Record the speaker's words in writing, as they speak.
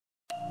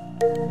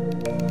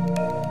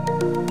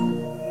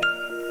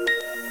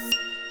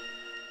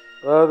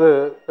அதாவது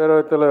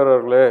பேரவைத் தலைவர்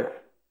அவர்களே,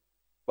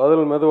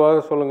 பதில் மெதுவாக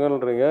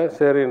சொல்லுங்கன்றீங்க,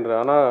 சரின்ற.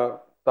 ஆனால்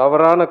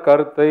தவறான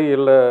கருத்தை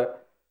இல்லை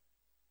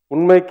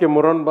உண்மைக்கு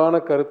முரண்பான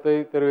கருத்தை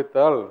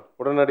தெரிவித்தால்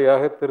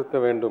உடனடியாக திருத்த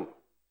வேண்டும்.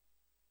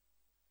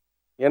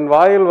 என்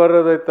வாயில்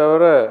வர்றதை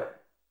தவிர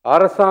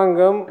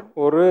அரசாங்கம்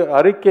ஒரு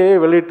அறிக்கையை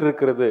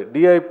வெளியிட்டிருக்கிறது.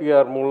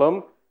 டிஐபிஆர் மூலம்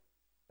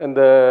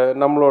இந்த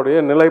நம்மளுடைய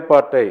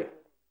நிலைப்பாட்டை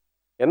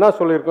என்ன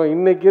சொல்லியிருக்கோம்?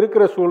 இன்றைக்கி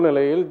இருக்கிற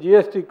சூழ்நிலையில்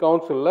ஜிஎஸ்டி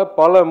கவுன்சிலில்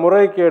பல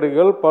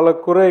முறைகேடுகள், பல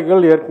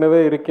குறைகள் ஏற்கனவே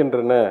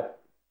இருக்கின்றன.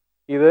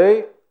 இதை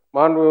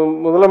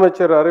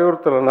முதலமைச்சர்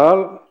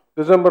அறிவுறுத்தலினால்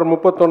டிசம்பர்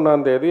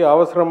 31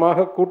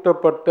 அவசரமாக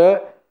கூட்டப்பட்ட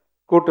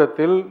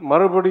கூட்டத்தில்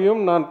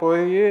மறுபடியும் நான்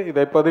போய்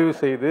இதை பதிவு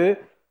செய்து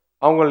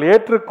அவங்க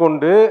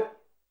ஏற்றுக்கொண்டு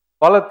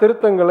பல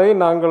திருத்தங்களை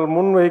நாங்கள்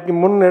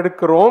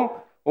முன்னெடுக்கிறோம்,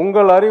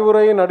 உங்கள்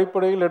அறிவுரையின்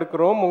அடிப்படையில்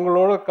எடுக்கிறோம்,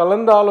 உங்களோட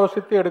கலந்து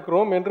ஆலோசித்து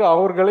எடுக்கிறோம் என்று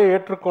அவர்களே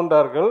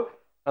ஏற்றுக்கொண்டார்கள்.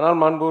 ஆனால்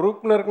மாண்பு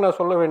உறுப்பினருக்கு நான்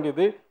சொல்ல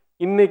வேண்டியது,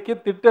 இன்னைக்கு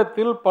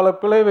திட்டத்தில் பல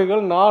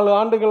பிழைவுகள் 4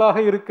 ஆண்டுகளாக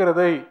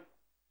இருக்கிறதை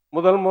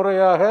முதல்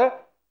முறையாக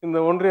இந்த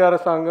ஒன்றிய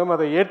அரசாங்கம்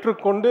அதை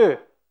ஏற்றுக்கொண்டு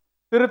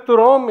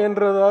திருத்துறோம்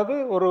என்றதாவது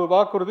ஒரு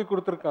வாக்குறுதி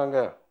கொடுத்துருக்காங்க.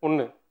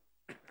 ஒன்று.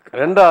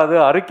 ரெண்டாவது,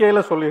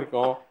 அறிக்கையில்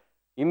சொல்லியிருக்கோம்,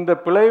 இந்த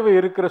பிழைவு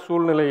இருக்கிற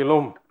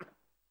சூழ்நிலையிலும்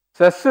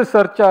செஸ்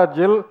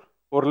சர்சார்ஜில்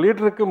ஒரு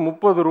லிட்டருக்கு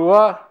 30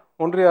 ரூபா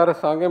ஒன்றிய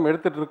அரசாங்கம்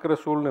எடுத்துகிட்டு இருக்கிற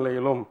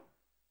சூழ்நிலையிலும்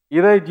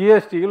இதை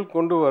ஜிஎஸ்டியில்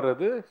கொண்டு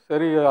வர்றது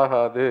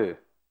சரியாகாது.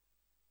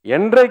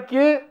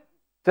 என்றைக்கு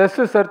செஸ்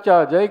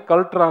சர்சார்ஜை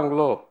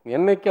கழட்டுறாங்களோ,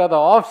 என்னைக்கு அதை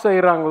ஆஃப்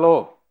செய்கிறாங்களோ,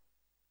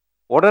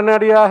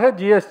 உடனடியாக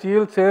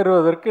ஜிஎஸ்டியில்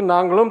சேருவதற்கு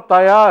நாங்களும்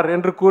தயார்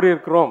என்று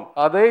கூறியிருக்கிறோம்.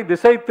 அதை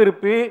திசை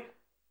திருப்பி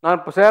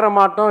நான் சேர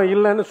மாட்டோம்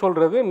இல்லைன்னு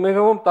சொல்கிறது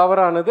மிகவும்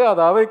தவறானது.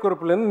 அதை அவை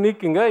குறிப்பிலிருந்து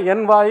நீக்குங்க.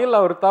 என் வாயில்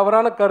அவர்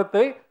தவறான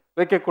கருத்தை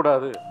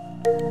வைக்கக்கூடாது.